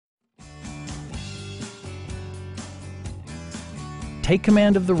take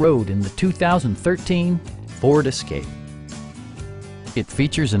command of the road in the 2013 Ford Escape. It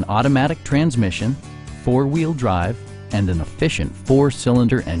features an automatic transmission, four-wheel drive, and an efficient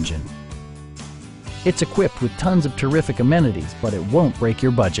four-cylinder engine. It's equipped with tons of terrific amenities, but it won't break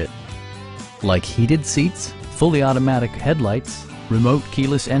your budget. Like heated seats, fully automatic headlights, remote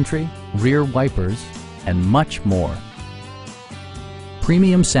keyless entry, rear wipers, and much more.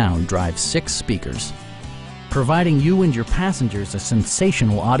 Premium sound drives 6 speakers, providing you and your passengers a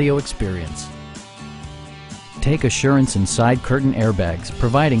sensational audio experience. Take assurance in side curtain airbags,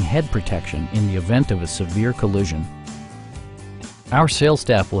 providing head protection in the event of a severe collision. Our sales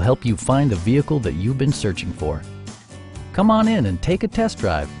staff will help you find the vehicle that you've been searching for. Come on in and take a test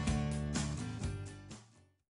drive.